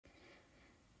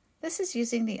This is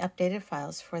using the updated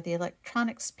files for the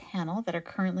electronics panel that are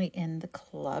currently in the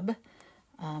club.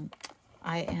 I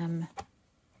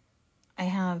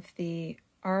have the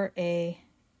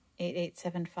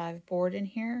RA8875 board in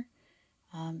here,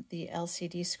 the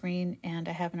LCD screen, and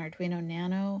I have an Arduino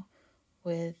Nano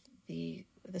with the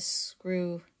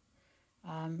screw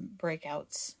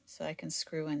breakouts, so I can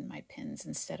screw in my pins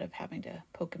instead of having to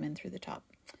poke them in through the top.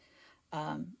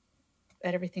 But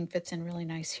everything fits in really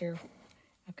nice here.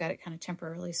 I've got it kind of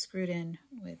temporarily screwed in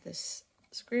with this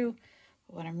screw.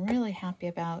 But what I'm really happy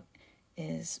about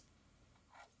is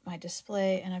my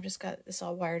display, and I've just got this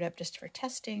all wired up just for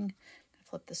testing. I'm going to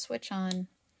flip the switch on,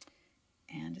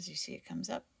 and as you see, it comes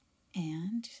up,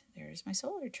 and there's my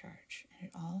solar charge, and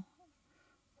it all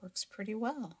works pretty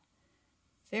well.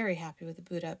 Very happy with the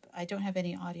boot up. I don't have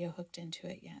any audio hooked into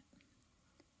it yet,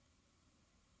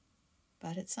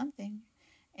 but it's something.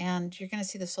 And you're going to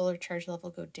see the solar charge level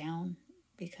go down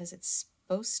because it's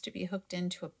supposed to be hooked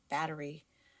into a battery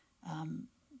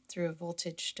through a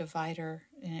voltage divider,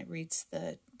 and it reads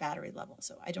the battery level.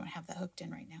 So I don't have that hooked in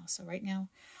right now. So right now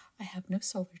I have no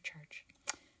solar charge.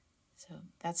 So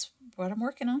that's what I'm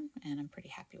working on, and I'm pretty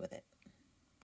happy with it.